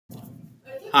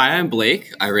Hi, I'm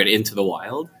Blake. I read Into the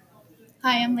Wild.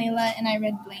 Hi, I'm Layla, and I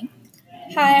read Blink.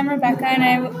 Hi, I'm Rebecca, and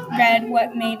I read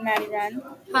What Made Maddie Run.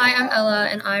 Hi, I'm Ella,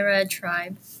 and I read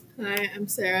Tribe. Hi, I'm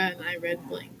Sarah, and I read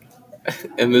Blink.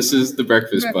 And this is The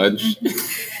Breakfast Bunch.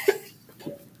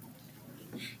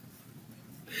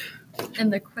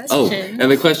 And the question... and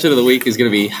the question of the week is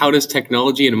going to be, how does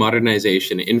technology and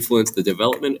modernization influence the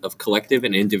development of collective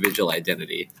and individual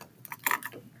identity?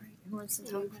 Who wants to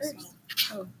talk first?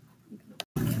 Oh.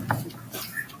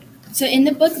 So in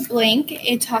the book Blink,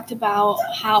 it talked about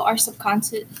how our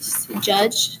subconscious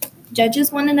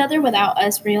judges one another without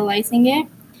us realizing it.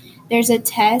 There's a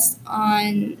test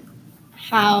on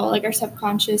how our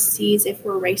subconscious sees if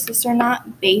we're racist or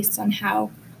not based on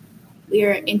how we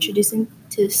are introduced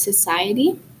into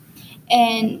society.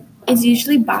 And it's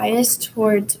usually biased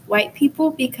towards white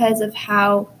people because of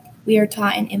how we are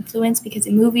taught and influenced, because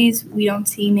in movies we don't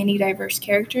see many diverse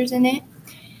characters in it.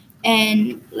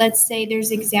 And let's say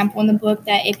there's an example in the book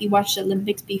that if you watched the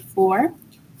Olympics before,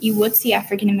 you would see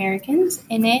African Americans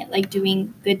in it,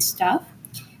 doing good stuff.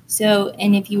 So,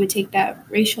 and if you would take that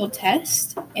racial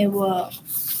test, it will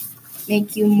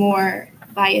make you more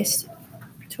biased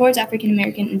towards African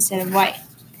American instead of white.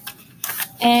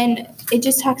 And it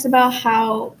just talks about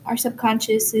how our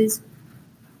subconsciouses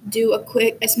do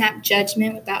a snap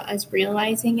judgment without us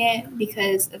realizing it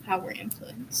because of how we're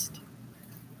influenced.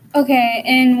 Okay,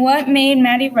 in What Made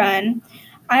Maddie Run,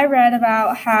 I read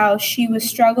about how she was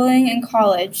struggling in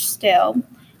college still,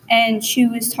 and she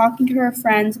was talking to her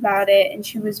friends about it, and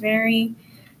she was trying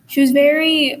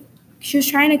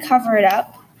to cover it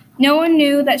up. No one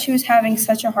knew that she was having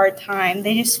such a hard time.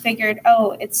 They just figured,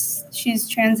 she's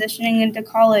transitioning into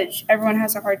college. Everyone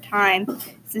has a hard time.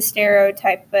 It's a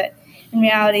stereotype, but in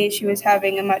reality, she was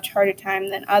having a much harder time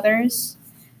than others.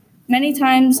 Many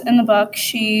times in the book,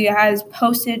 she has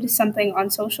posted something on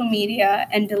social media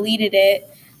and deleted it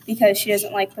because she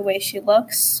doesn't like the way she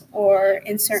looks or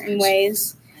in certain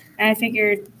ways. And I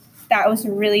figured that was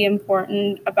really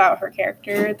important about her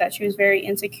character, that she was very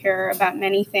insecure about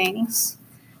many things.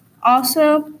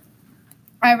 Also,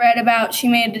 I read about she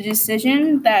made the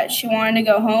decision that she wanted to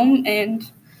go home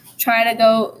and try to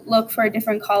go look for a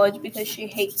different college because she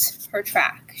hates her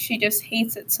track. She just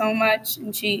hates it so much,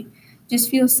 and she just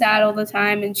feels sad all the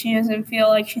time, and she doesn't feel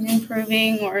like she's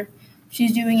improving or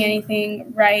she's doing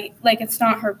anything right. It's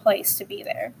not her place to be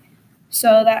there.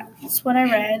 So that's what I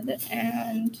read,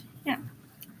 and yeah.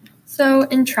 So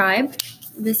in Tribe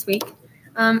this week,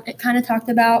 it kind of talked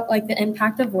about the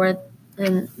impact of war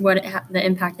and the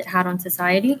impact it had on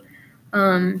society.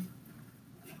 And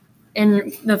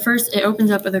it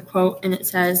opens up with a quote, and it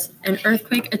says, "An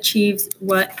earthquake achieves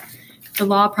what the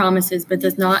law promises but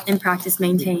does not in practice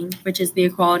maintain, which is the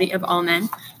equality of all men."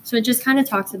 So it just kind of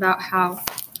talks about how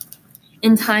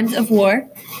in times of war,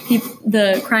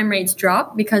 the crime rates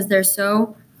drop because they're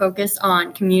so focused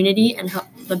on community and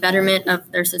the betterment of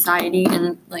their society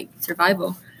and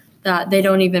survival that they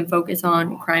don't even focus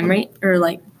on crime rate or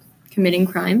committing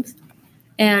crimes.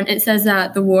 And it says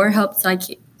that the war helped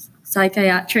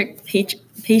psychiatric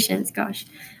patients.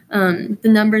 The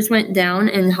numbers went down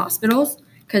in hospitals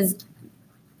because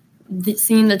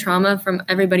seeing the trauma from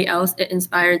everybody else, it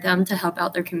inspired them to help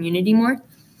out their community more.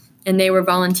 And they were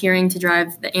volunteering to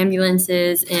drive the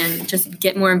ambulances and just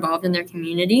get more involved in their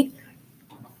community.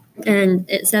 And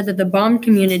it said that the bombed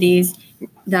communities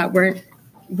that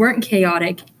weren't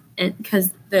chaotic,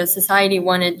 because the society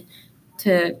wanted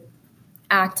to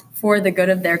act for the good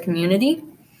of their community.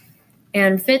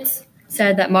 And Fitz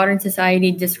said that modern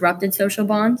society disrupted social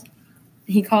bonds.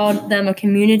 He called them a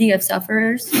community of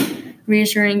sufferers,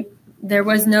 there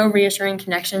was no reassuring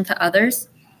connection to others.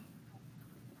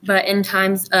 But in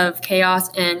times of chaos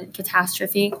and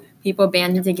catastrophe, people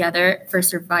banded together for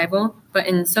survival. But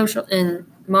in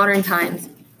modern times,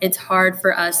 it's hard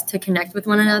for us to connect with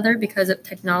one another because of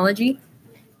technology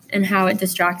and how it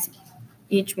distracts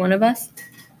each one of us.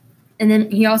 And then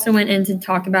he also went in to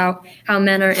talk about how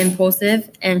men are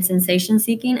impulsive and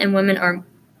sensation-seeking, and women have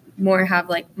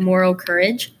moral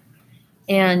courage.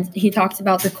 And he talks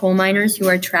about the coal miners who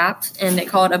are trapped, and they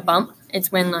call it a bump.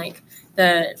 It's when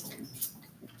the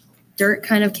dirt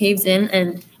kind of caves in,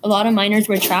 and a lot of miners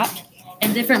were trapped.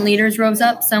 And different leaders rose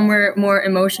up. Some were more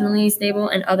emotionally stable,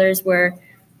 and others were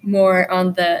more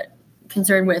on the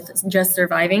concern with just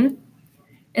surviving.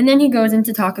 And then he goes in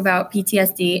to talk about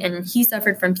PTSD, and he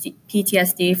suffered from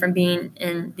PTSD from being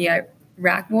in the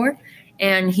Iraq War,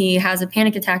 and he has a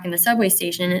panic attack in the subway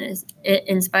station, and it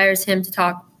inspires him to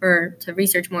talk or to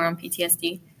research more on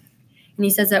PTSD. And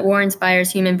he says that war inspires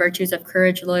human virtues of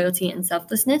courage, loyalty, and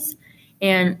selflessness.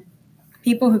 And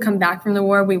people who come back from the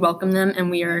war, we welcome them, and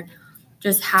we are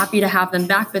just happy to have them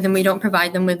back, but then we don't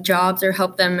provide them with jobs or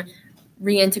help them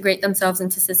reintegrate themselves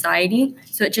into society.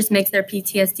 So it just makes their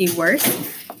PTSD worse.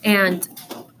 And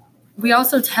we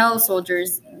also tell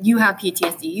soldiers, you have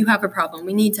PTSD, you have a problem,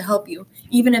 we need to help you,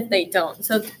 even if they don't.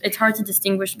 So it's hard to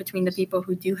distinguish between the people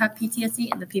who do have PTSD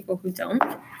and the people who don't.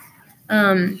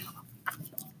 And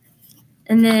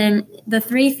then the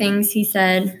three things he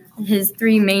said, his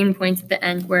three main points at the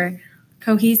end were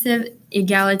cohesive,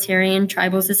 egalitarian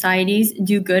tribal societies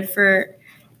do good for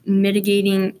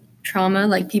mitigating trauma,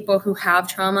 like people who have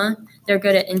trauma, they're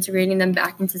good at integrating them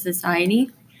back into society.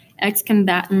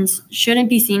 Ex-combatants shouldn't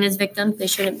be seen as victims. They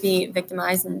shouldn't be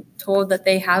victimized and told that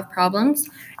they have problems.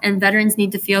 And veterans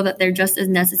need to feel that they're just as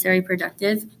necessary,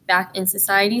 productive back in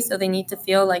society. So they need to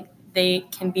feel like they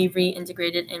can be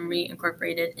reintegrated and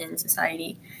reincorporated in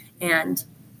society. And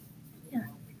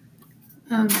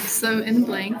so in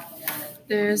blank,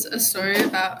 there's a story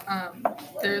about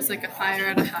there's like a fire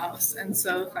at a house, and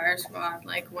so the fire squad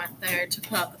like went there to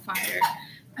put out the fire,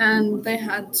 and they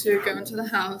had to go into the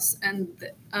house, and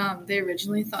they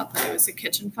originally thought that it was a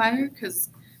kitchen fire because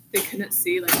they couldn't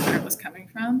see like where it was coming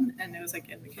from, and it was like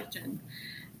in the kitchen.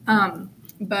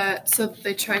 But so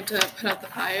they tried to put out the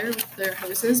fire with their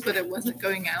hoses, but it wasn't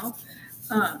going out,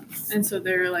 and so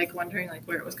they were like wondering like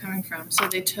where it was coming from. So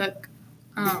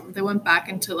they went back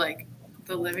into like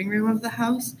the living room of the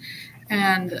house,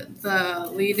 and the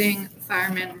leading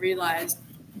fireman realized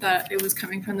that it was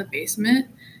coming from the basement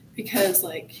because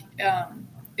like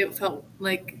it felt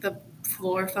like the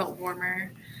floor felt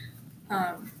warmer,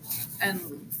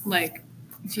 and like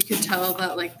you could tell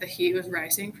that like the heat was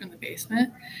rising from the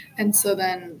basement. And so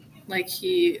then like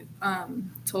he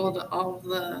told all of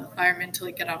the firemen to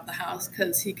like get out of the house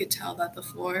because he could tell that the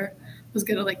floor was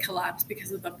gonna like collapse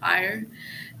because of the fire.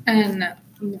 And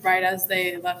right as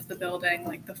they left the building,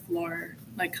 like the floor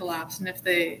like collapsed. And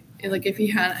if he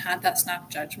hadn't had that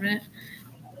snap judgment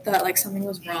that like something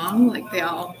was wrong, like they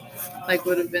all like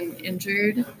would have been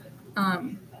injured.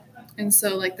 And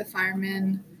so like the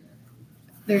firemen,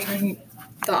 the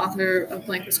author of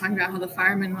blank was talking about how the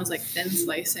fireman was like thin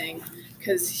slicing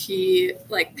because he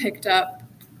like picked up,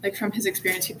 like from his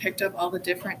experience, he picked up all the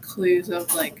different clues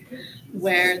of like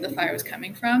where the fire was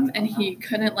coming from, and he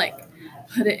couldn't like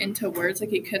put it into words, like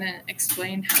he couldn't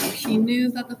explain how he knew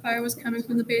that the fire was coming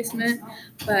from the basement,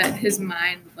 but his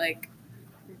mind like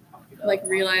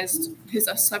realized his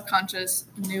subconscious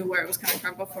knew where it was coming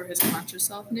from before his conscious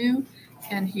self knew,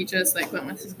 and he just like went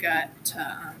with his gut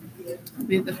to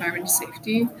lead the fireman to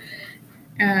safety.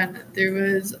 And there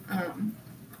was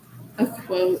a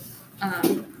quote,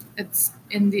 it's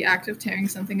in the act of tearing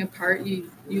something apart you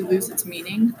lose its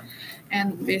meaning.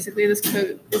 And basically this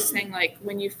quote is saying like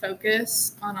when you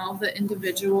focus on all the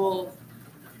individual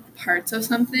parts of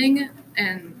something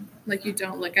and like you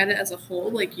don't look at it as a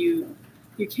whole, like you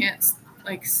can't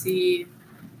like see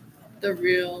the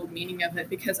real meaning of it,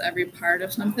 because every part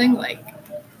of something like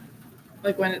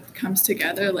when it comes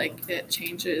together, like it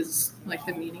changes like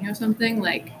the meaning of something.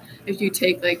 Like if you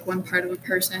take like one part of a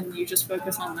person, you just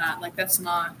focus on that, like that's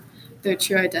not their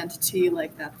true identity,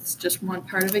 like that's just one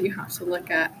part of it. You have to look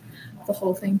at the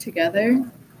whole thing together.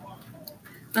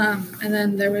 And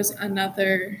then there was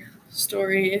another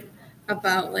story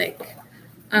about like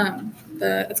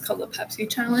it's called the Pepsi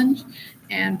challenge,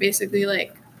 and basically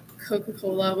like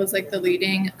Coca-Cola was like the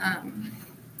leading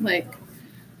like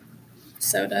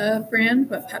soda brand,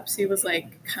 but Pepsi was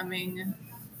like coming,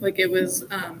 like it was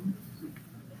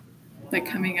like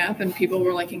coming up, and people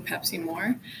were liking Pepsi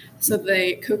more. So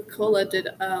Coca-Cola did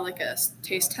like a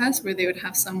taste test where they would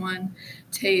have someone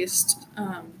taste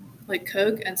like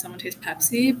Coke and someone taste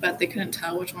Pepsi, but they couldn't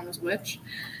tell which one was which.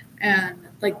 And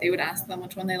like they would ask them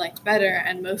which one they liked better,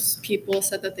 and most people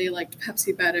said that they liked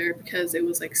Pepsi better because it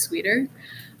was like sweeter.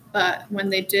 But when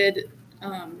they did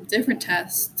different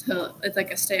tests, it's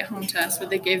like a stay-at-home test where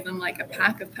they gave them like a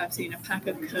pack of Pepsi and a pack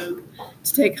of Coke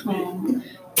to take home,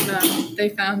 they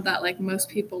found that like most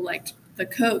people liked the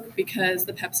Coke because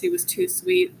the Pepsi was too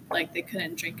sweet, like they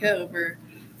couldn't drink it over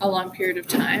a long period of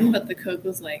time, but the Coke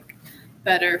was like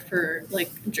better for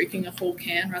like drinking a whole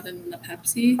can rather than the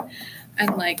Pepsi.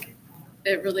 And like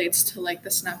it relates to like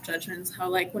the snap judgments, how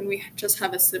like when we just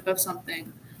have a sip of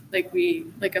something, like we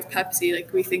like of Pepsi,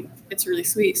 like we think it's really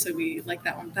sweet, so we like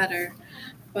that one better.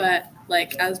 But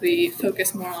like as we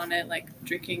focus more on it, like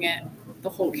drinking it the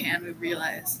whole can, we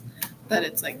realize that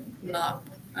it's like not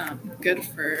good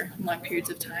for long periods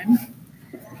of time.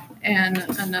 And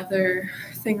another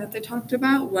thing that they talked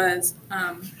about was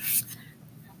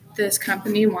this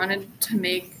company wanted to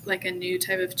make like a new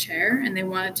type of chair, and they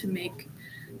wanted to make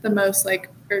the most like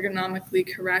ergonomically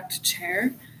correct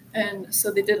chair, And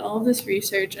so they did all of this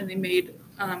research and they made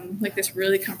like this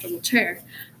really comfortable chair.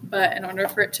 But in order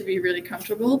for it to be really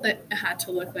comfortable, that it had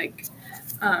to look like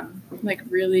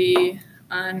really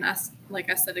like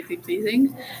aesthetically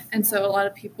pleasing. And so a lot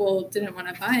of people didn't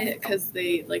want to buy it because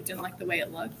they like didn't like the way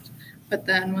it looked. But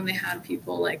then when they had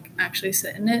people like actually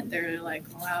sit in it, they're like,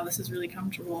 wow, this is really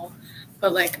comfortable.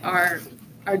 But like our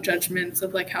judgments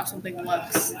of like how something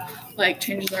looks like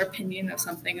changes our opinion of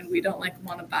something, and we don't like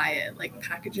want to buy it. Like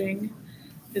packaging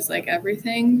is like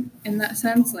everything in that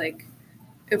sense. Like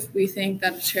if we think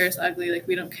that a chair is ugly, like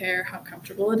we don't care how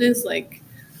comfortable it is, like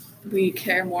we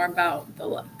care more about the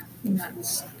look, and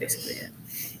that's basically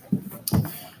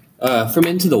it. From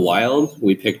Into the Wild,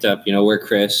 we picked up, where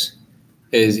Chris,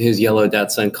 his yellow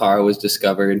Datsun car was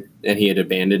discovered, and he had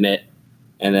abandoned it.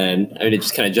 And then, it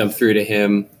just kind of jumped through to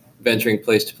him venturing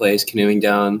place to place, canoeing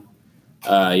down,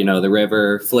 the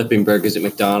river, flipping burgers at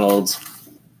McDonald's.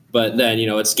 But then,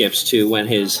 it skips to when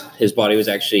his body was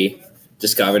actually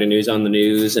discovered and he was on the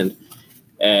news, and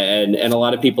a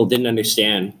lot of people didn't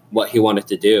understand what he wanted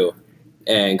to do,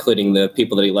 including the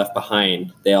people that he left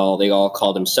behind. They all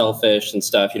called him selfish and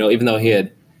stuff. Even though he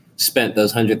had spent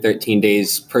those 113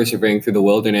 days persevering through the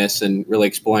wilderness and really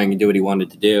exploring and do what he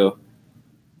wanted to do,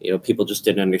 people just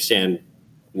didn't understand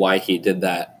why he did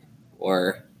that,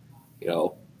 or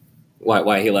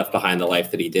why he left behind the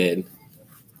life that he did.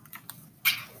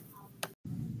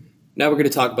 Now we're going to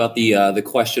talk about the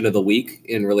question of the week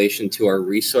in relation to our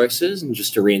resources. And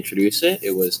just to reintroduce it,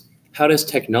 it was, how does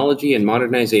technology and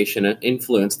modernization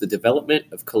influence the development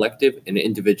of collective and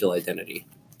individual identity?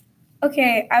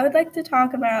 Okay, I would like to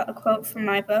talk about a quote from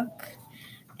my book,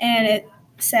 and it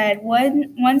said,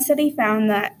 one study found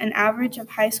that an average of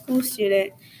high school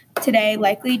student today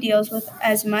likely deals with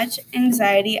as much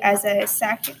anxiety as a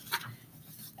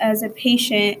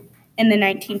patient in the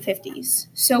 1950s.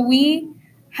 So we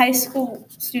high school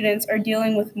students are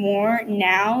dealing with more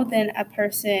now than a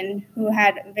person who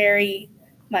had very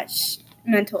much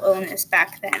mental illness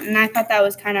back then. And I thought that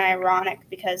was kind of ironic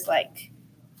because, like,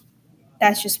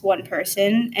 that's just one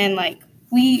person. And, like,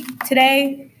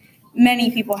 today,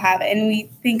 many people have it, and we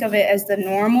think of it as the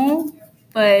normal,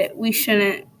 but we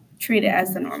shouldn't treat it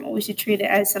as the normal. We should treat it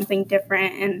as something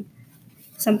different and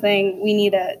something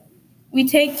we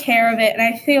take care of it. And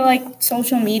I feel like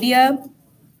social media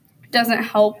doesn't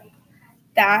help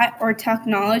that, or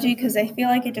technology, because I feel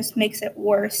like it just makes it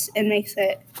worse and makes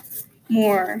it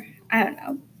more, I don't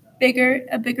know,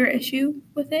 a bigger issue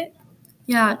with it.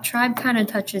 Yeah, Tribe kind of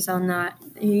touches on that.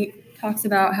 He talks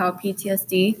about how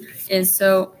PTSD is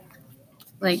so,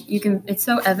 it's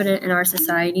so evident in our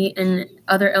society, and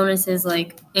other illnesses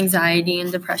like anxiety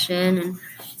and depression and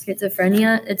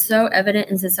schizophrenia. It's so evident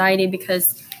in society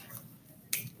because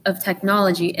of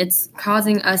technology. It's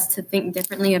causing us to think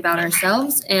differently about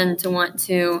ourselves and to want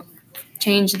to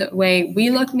change the way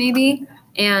we look, maybe.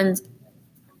 And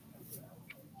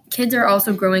kids are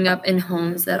also growing up in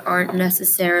homes that aren't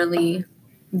necessarily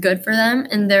good for them,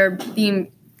 and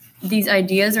these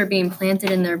ideas are being planted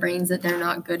in their brains that they're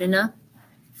not good enough.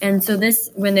 And so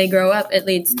when they grow up, it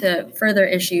leads to further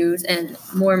issues and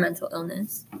more mental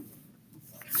illness.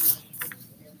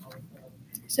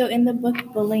 So in the book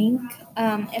Blink,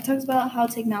 it talks about how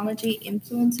technology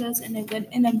influences in a good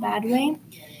and a bad way.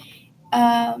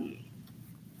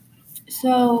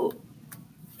 So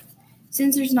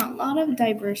since there's not a lot of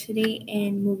diversity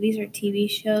in movies or TV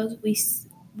shows,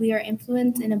 we are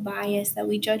influenced in a bias that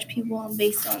we judge people on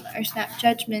based on our snap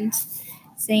judgments,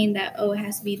 saying that, oh, it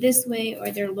has to be this way,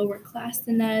 or they're lower class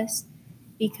than us,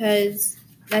 because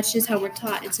that's just how we're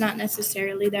taught. It's not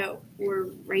necessarily that we're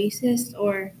racist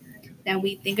or that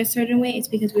we think a certain way. It's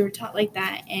because we were taught like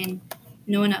that and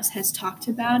no one else has talked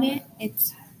about it.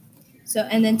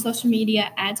 And then social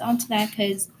media adds on to that,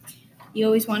 because you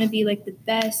always want to be like the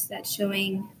best. That's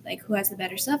showing like who has the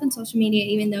better stuff in social media,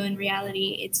 even though in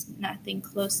reality it's nothing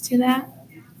close to that.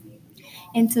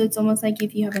 And so it's almost like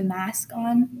if you have a mask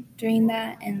on during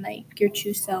that, and like your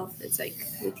true self is like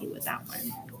with you with that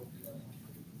one.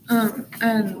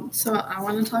 And so I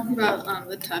want to talk about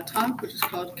the TED Talk, which is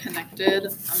called Connected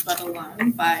But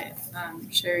Alone by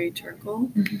Sherry Turkle.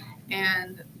 Mm-hmm.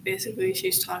 And basically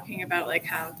she's talking about like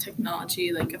how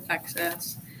technology like affects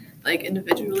us like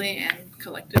individually and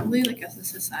collectively, like as a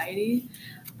society.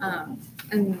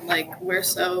 And like we're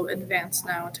so advanced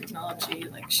now in technology.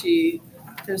 Like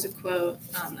there's a quote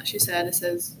that she said, it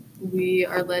says, we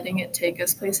are letting it take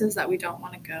us places that we don't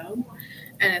want to go.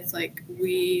 And it's like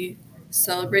we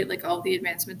celebrate like all the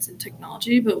advancements in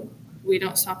technology, but we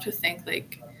don't stop to think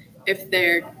like if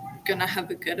they're gonna have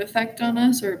a good effect on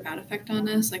us or a bad effect on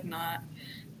us, like not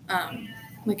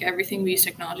like everything we use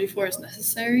technology for is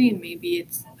necessary, and maybe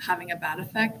it's having a bad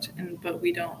effect, but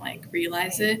we don't like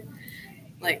realize it.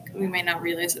 Like we may not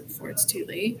realize it before it's too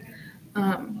late.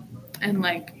 And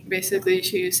like basically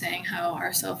she was saying how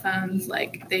our cell phones,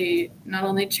 like they not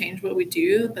only change what we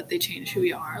do, but they change who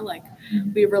we are. Like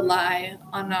we rely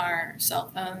on our cell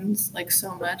phones like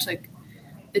so much, like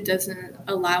it doesn't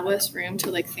allow us room to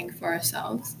like think for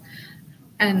ourselves.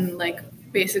 And like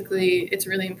basically it's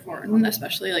really important,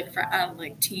 especially like for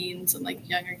like teens and like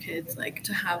younger kids, like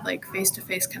to have like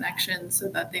face-to-face connections so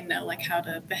that they know like how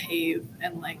to behave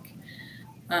and like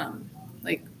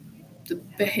to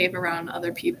behave around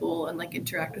other people and like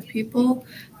interact with people.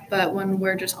 But when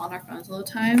we're just on our phones all the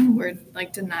time, we're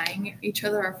like denying each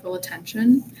other our full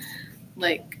attention.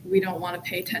 Like we don't want to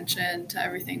pay attention to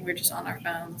everything. We're just on our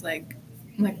phones, like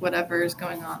whatever is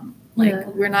going on. Like Yeah.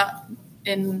 we're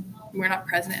not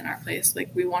present in our place.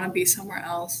 Like we want to be somewhere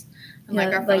else. And Yeah,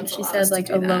 like our like phones she allow said, us to like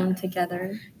do that. alone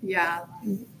together. Yeah.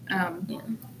 Yeah.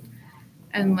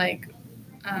 And like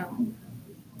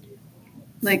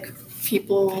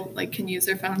people like can use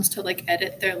their phones to like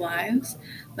edit their lives.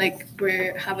 Like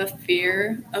we have a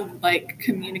fear of like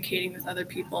communicating with other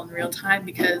people in real time,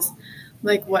 because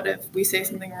like what if we say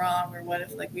something wrong, or what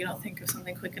if like we don't think of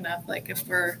something quick enough. Like if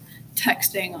we're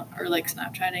texting or like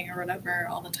snapchatting or whatever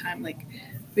all the time, like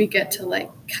we get to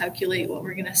like calculate what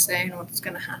we're gonna say and what's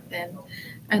gonna happen.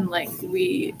 And like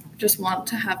we just want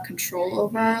to have control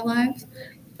over our lives.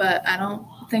 But I don't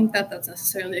think that that's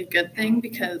necessarily a good thing,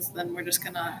 because then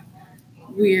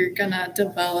we're gonna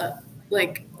develop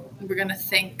like we're gonna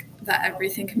think that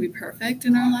everything can be perfect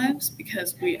in our lives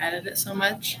because we edit it so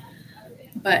much.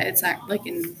 But it's like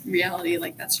in reality,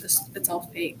 like that's just, it's all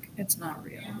fake, it's not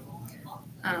real.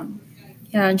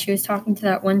 Yeah, and she was talking to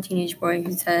that one teenage boy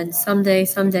who said,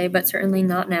 someday, but certainly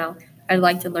not now. I'd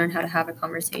like to learn how to have a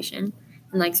conversation.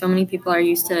 And like so many people are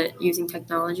used to using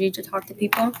technology to talk to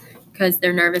people because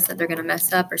they're nervous that they're going to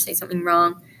mess up or say something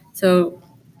wrong. So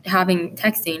having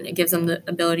texting, it gives them the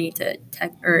ability to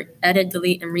edit,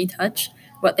 delete, and retouch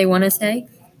what they want to say.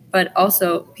 But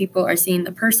also, people are seeing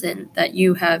the person that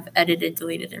you have edited,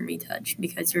 deleted, and retouched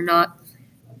because you're not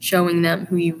showing them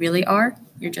who you really are.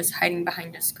 You're just hiding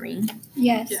behind a screen.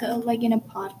 Yeah, so like in a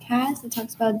podcast, it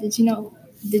talks about digital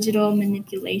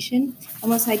manipulation,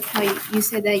 almost like how you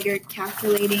said that you're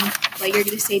calculating what you're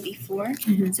going to say before.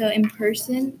 Mhm. So in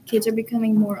person, kids are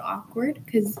becoming more awkward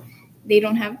because they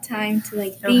don't have time to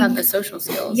like They don't have the social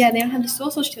skills. Yeah, they don't have the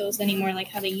social skills anymore like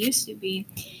how they used to be.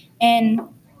 And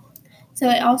so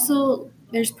it also,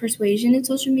 there's persuasion in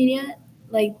social media.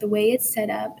 Like the way it's set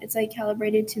up, it's like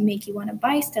calibrated to make you want to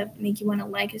buy stuff, make you want to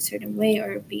like a certain way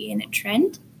or be in a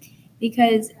trend.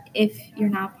 Because if you're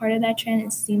not part of that trend,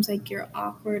 it seems like you're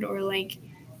awkward, or like,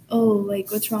 oh,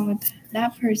 like what's wrong with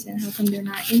that person? How come they're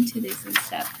not into this and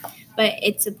stuff? But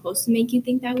it's supposed to make you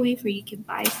think that way, for you could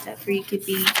buy stuff, or you could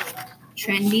be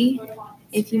trendy,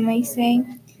 if you might say.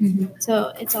 Mhm.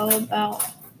 So it's all about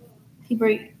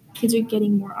kids are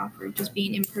getting more awkward just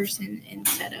being in person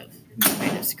instead of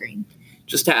behind a screen.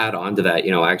 Just to add on to that,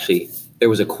 actually, there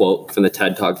was a quote from the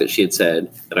TED Talk that she had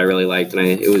said that I really liked, and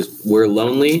it was, "We're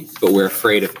lonely, but we're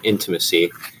afraid of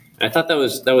intimacy." And I thought that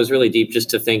was really deep, just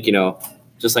to think,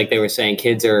 just like they were saying,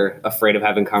 kids are afraid of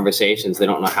having conversations. They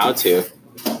don't know how to.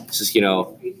 It's just,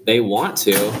 they want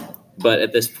to, but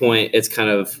at this point, it's kind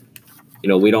of,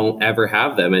 we don't ever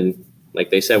have them, and like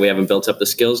they said, we haven't built up the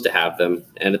skills to have them.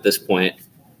 And at this point,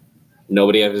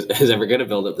 nobody is ever going to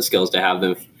build up the skills to have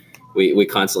them. We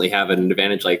constantly have an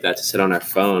advantage like that to sit on our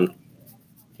phone,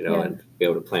 Yeah. and be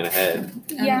able to plan ahead.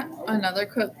 Yeah. Another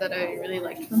quote that I really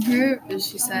liked from her is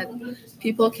she said,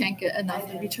 "People can't get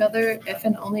enough of each other if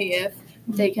and only if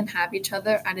they can have each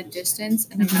other at a distance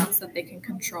in amounts that they can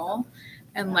control."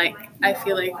 And like I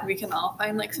feel like we can all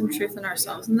find like some truth in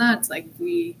ourselves in that. It's like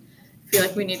we feel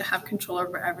like we need to have control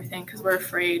over everything because we're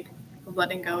afraid of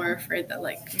letting go. We're afraid that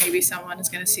like maybe someone is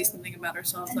going to see something about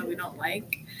ourselves that we don't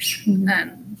like.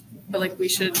 But like we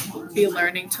should be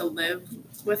learning to live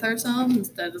with ourselves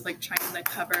instead of like trying to like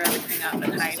cover everything up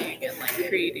and hiding and like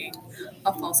creating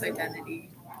a false identity.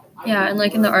 Yeah, and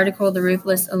like in the article, The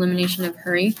Ruthless Elimination of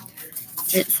Hurry,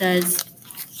 it says,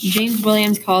 James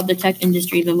Williams called the tech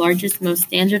industry the largest, most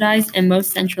standardized, and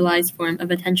most centralized form of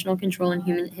attentional control in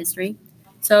human history.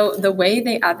 So the way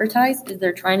they advertise is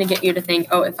they're trying to get you to think,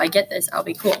 oh, if I get this, I'll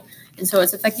be cool. And so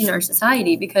it's affecting our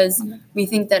society because we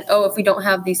think that, oh, if we don't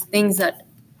have these things that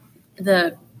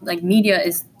the like media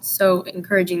is so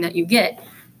encouraging that you get,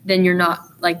 then you're not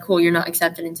like cool, you're not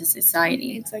accepted into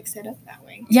society. It's like set up that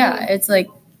way. Yeah, it's like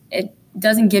it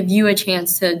doesn't give you a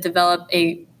chance to develop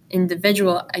a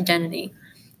individual identity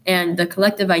and the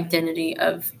collective identity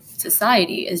of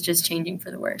society is just changing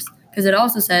for the worse. Because it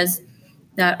also says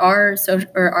that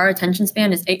our attention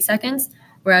span is 8 seconds,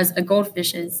 whereas a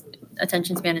goldfish's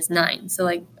attention span is 9. So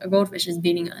like a goldfish is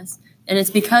beating us, and it's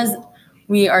because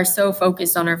we are so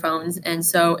focused on our phones and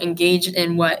so engaged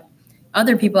in what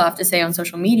other people have to say on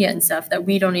social media and stuff that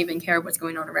we don't even care what's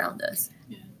going on around us.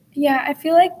 Yeah, I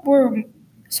feel like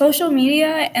social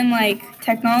media and like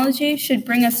technology should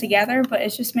bring us together, but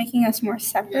it's just making us more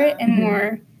separate and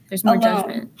more There's more alone.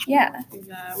 judgment. Yeah,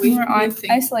 we more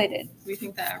think, isolated. We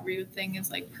think that everything is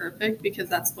like perfect because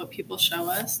that's what people show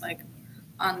us like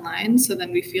online. So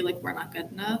then we feel like we're not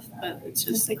good enough, but it's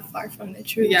just like far from the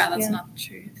truth. Yeah, that's not the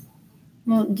truth.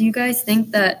 Well, do you guys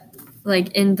think that, like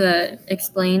in the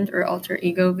explained or alter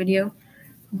ego video,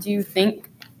 do you think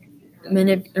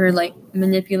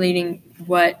manipulating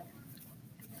what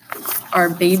our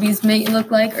babies may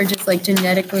look like, or just like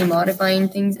genetically modifying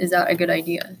things, is that a good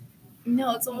idea?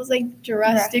 No, it's almost like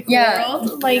Jurassic Yeah.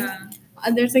 World. Like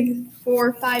there's like 4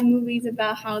 or 5 movies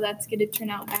about how that's gonna turn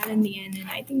out bad in the end, and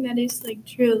I think that is like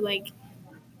true. Like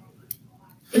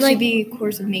it should be a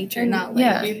course of nature, not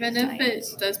like even science.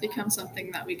 if it does become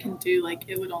something that we can do, like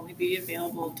it would only be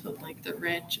available to like the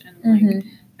rich, and like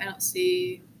I don't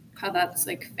see how that's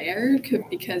like fair,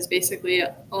 because basically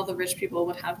all the rich people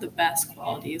would have the best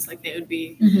qualities. Like they would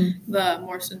be the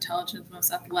most intelligent, the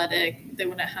most athletic. They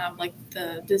wouldn't have like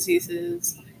the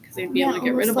diseases because they'd be able to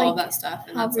get rid of all that stuff.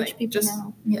 And that's like just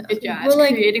it's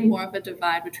creating more of a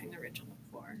divide between the rich and the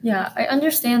poor. Yeah, I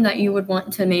understand that you would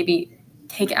want to maybe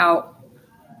take out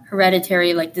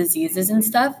hereditary like diseases and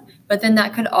stuff, but then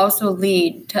that could also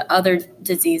lead to other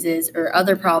diseases or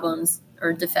other problems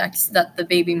or defects that the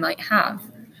baby might have.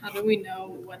 How do we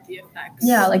know what the effects?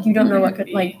 Yeah, like you don't know what could,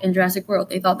 like in Jurassic World,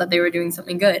 they thought that they were doing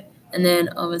something good, and then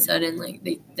all of a sudden, like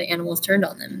the animals turned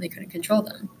on them and they couldn't control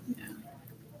them.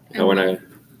 No,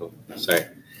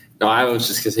 I was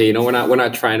just gonna say, we're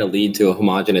not trying to lead to a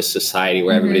homogenous society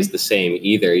where everybody's the same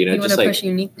either. You just want to like push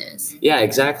uniqueness. Yeah,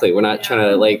 exactly. We're not trying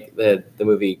to like the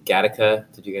movie Gattaca.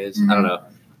 Did you guys? I don't know.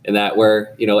 And that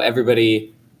where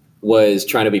everybody was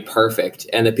trying to be perfect,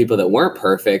 and the people that weren't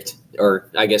perfect, or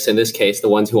I guess in this case, the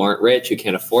ones who aren't rich, who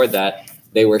can't afford that,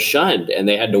 they were shunned and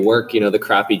they had to work, the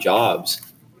crappy jobs.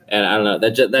 And I don't know,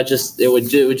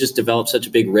 it would just develop such a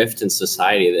big rift in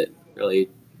society that really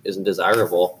isn't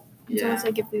desirable. It's almost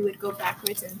like if we would go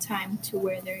backwards in time to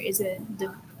where there is a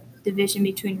division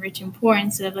between rich and poor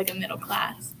instead of like a middle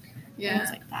class. Yeah.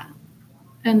 Things like that.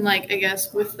 And like I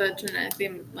guess with the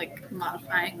genetically like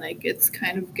modifying, like it's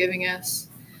kind of giving us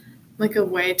like a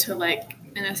way to like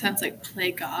in a sense like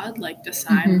play God, like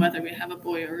decide whether we have a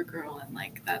boy or a girl, and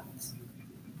like that's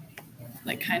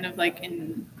like kind of like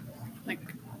in like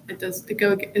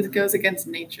it goes against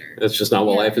nature. That's just not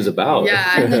what life is about.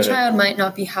 Yeah. And the child might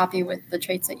not be happy with the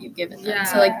traits that you've given them. Yeah.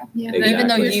 So like even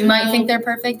though Exactly. you might think they're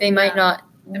perfect, they might not.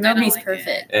 Nobody's like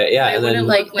perfect. And then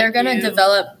Like they're gonna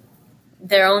develop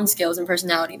their own skills and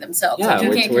personality themselves. yeah,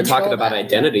 Like, we're talking about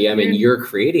identity. I mean, you're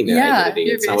creating their identity.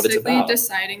 You're It's not what it's basically about.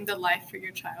 deciding the life for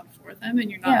your child for them, and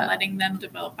you're not letting them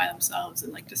develop by themselves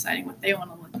and like deciding what they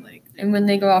want to look like. And when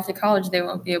they go off to college, they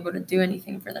won't be able to do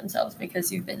anything for themselves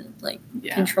because you've been like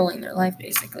controlling their life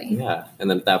basically. Yeah, and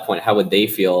then at that point, how would they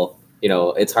feel?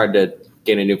 It's hard to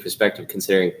gain a new perspective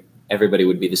considering everybody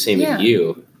would be the same as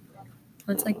you.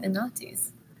 Well, it's like the Nazis.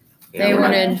 Yeah, They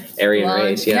wanted Aryan blonde,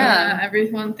 race. Yeah,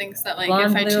 everyone thinks that like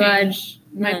Blonde, if I blue-eyed change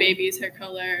my men. baby's hair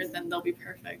color, then they'll be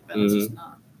perfect. But it's just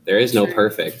not. There is no True.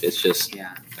 perfect. It's just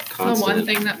Yeah. a The constant. one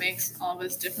thing that makes all of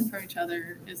us different from each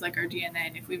other is like our DNA.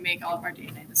 And if we make all of our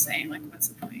DNA the same, like what's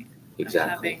the point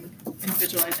Exactly. of having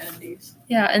individual identities?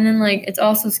 Yeah, and then like it's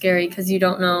also scary because you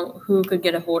don't know who could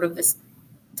get a hold of this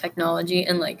technology,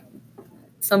 and like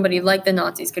somebody like the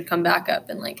Nazis could come back up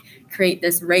and like create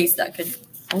this race that could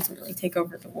ultimately take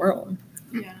over the world.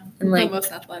 Yeah. And like the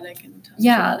most athletic and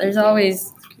there's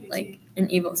always crazy. like an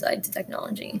evil side to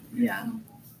technology. Yeah.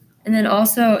 And then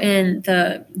also in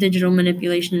the digital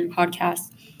manipulation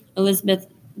podcast, Elizabeth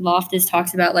Loftus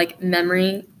talks about like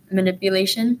memory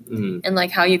manipulation and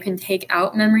like how you can take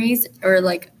out memories or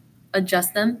like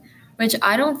adjust them, which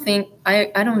I don't think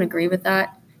I don't agree with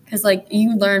that, because like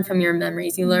you learn from your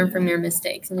memories, you learn from your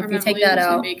mistakes, and if you take that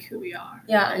out, make who we are.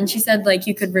 yeah. And she said like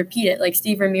you could repeat it. Like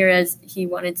Steve Ramirez, he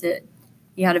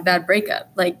had a bad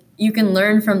breakup. Like you can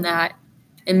learn from that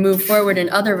and move forward in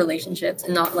other relationships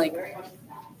and not like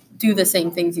do the same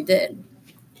things you did,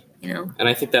 And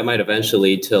I think that might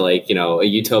eventually lead to like, a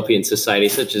utopian society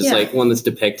such as like one that's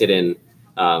depicted in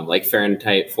like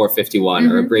Fahrenheit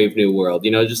 451 or A Brave New World,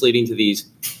 just leading to these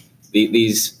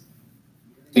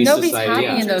these Nobody's society-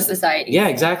 happy in those societies. Yeah,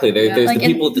 exactly. There's Yeah. the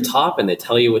people at the top, and they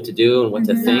tell you what to do and what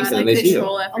to Mhm. think, and then they see you.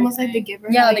 Almost like the giver.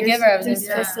 Yeah, how the you're- giver, I was They're gonna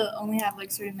supposed say. to only have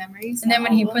like certain memories. And then not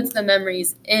when he all of puts them. the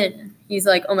memories in, he's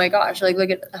like, oh my gosh, like look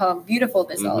at how beautiful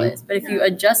this all Mhm. is. But if you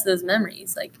adjust those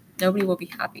memories, like nobody will be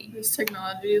happy. This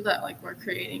technology that like we're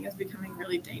creating is becoming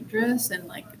really dangerous, and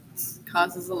like it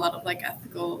causes a lot of like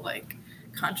ethical, like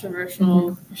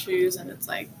controversial issues, and it's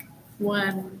like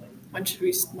when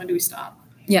do we stop?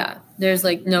 Yeah, there's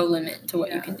like no limit to what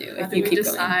you Yeah. can do How if do you we keep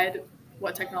going. decide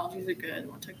what technologies are good and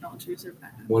what technologies are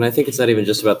bad? Well, and I think it's not even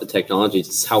just about the technology;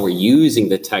 it's how we're using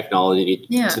the technology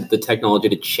Yeah.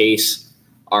 to chase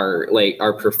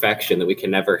our perfection that we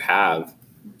can never have.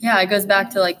 Yeah, it goes back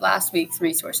to like last week's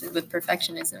resources with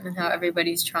perfectionism and how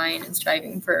everybody's trying and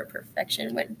striving for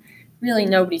perfection when really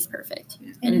nobody's perfect.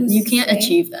 And And who's you to can't say?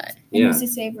 achieve that. And Yeah. who's to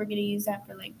say if we're going to use that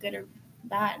for like good or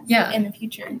bad Yeah. in the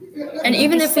future? And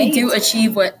even Just if we say do it.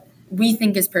 achieve what we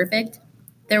think is perfect,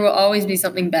 there will always be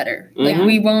something better. Like Mhm.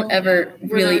 we won't ever We're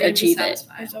really never gonna be achieve it.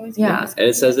 satisfied. There's always Yeah. And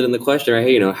it says it in the question, right?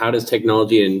 Hey, how does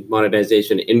technology and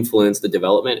modernization influence the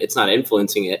development? It's not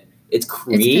influencing it; it's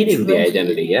creating the controlling.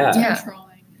 identity. Yeah. Yeah.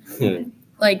 Controlling.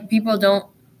 Like people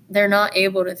they're not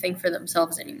able to think for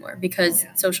themselves anymore because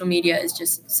social media is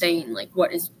just saying like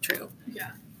what is true.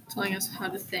 Telling us how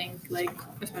to think, like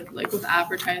especially like with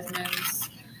advertisements.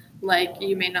 Like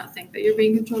you may not think that you're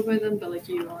being controlled by them, but like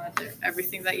you want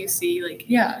everything that you see, like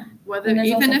Yeah. whether And there's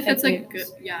even also if it's fake like good,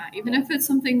 news. even if it's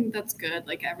something that's good,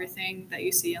 like everything that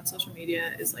you see on social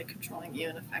media is like controlling you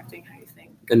and affecting how you think.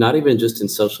 And not even just in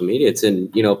social media; it's in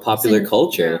popular It's in-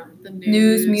 culture, The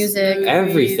News, music, movies,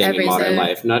 everything in modern everything.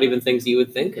 life. Not even things you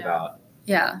would think Yeah. about.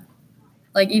 Yeah.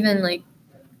 Like even like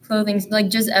clothing, like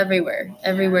just everywhere.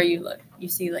 Everywhere you look, you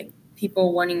see like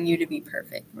people wanting you to be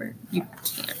perfect where you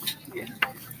can't.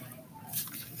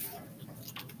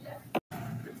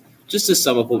 Just to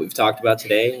sum up what we've talked about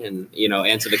today, and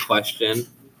answer the question.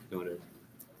 You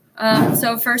wanna-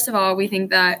 So first of all, we think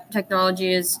that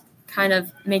technology is kind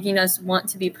of making us want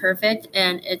to be perfect,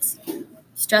 and it's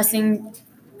stressing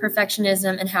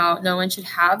perfectionism and how no one should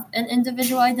have an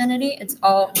individual identity. It's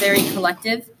all very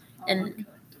collective. And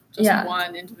just yeah.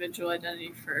 one individual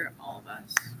identity for all of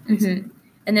us. Mm-hmm.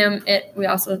 And then we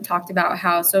also talked about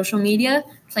how social media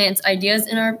plants ideas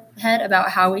in our head about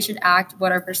how we should act,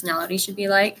 what our personality should be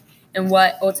like, and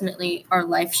what ultimately our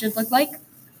life should look like.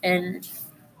 And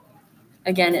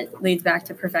again, it leads back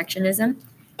to perfectionism.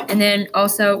 And then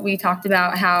also we talked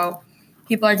about how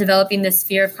people are developing this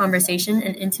fear of conversation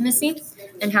and intimacy,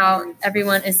 and how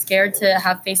everyone is scared to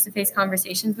have face-to-face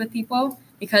conversations with people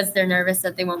because they're nervous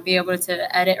that they won't be able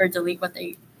to edit or delete what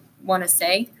they want to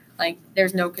say. Like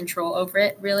there's no control over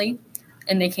it really,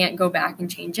 and they can't go back and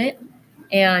change it.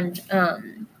 And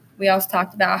we also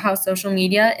talked about how social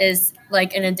media is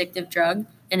like an addictive drug,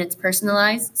 and it's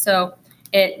personalized. So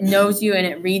it knows you and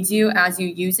it reads you as you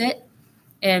use it.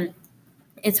 And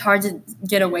it's hard to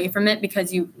get away from it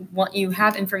because you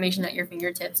have information at your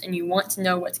fingertips and you want to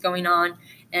know what's going on,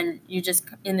 and you're just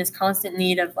in this constant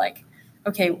need of like,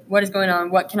 okay, what is going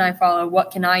on? What can I follow? What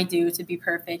can I do to be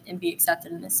perfect and be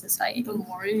accepted in this society? The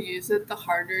more you use it, the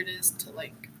harder it is to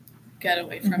like get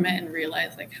away from it and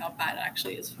realize like how bad it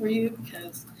actually is for you.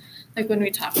 Because like when we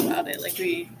talk about it, like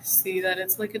we see that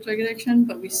it's like a drug addiction,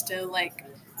 but we still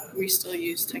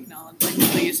use technology, we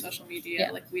still use social media.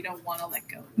 Yeah. Like we don't want to let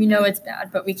go. We know it's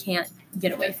bad, but we can't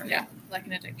get away from it. Like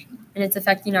an addiction. And it's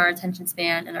affecting our attention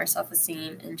span and our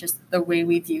self-esteem and just the way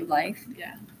we view life.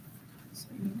 Yeah.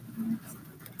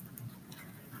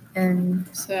 And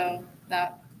So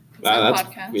that's Wow, our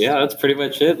podcast. that's pretty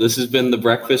much it. This has been the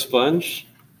Breakfast Bunch.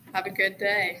 Have a good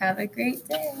day. have a great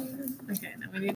day. Okay, now we need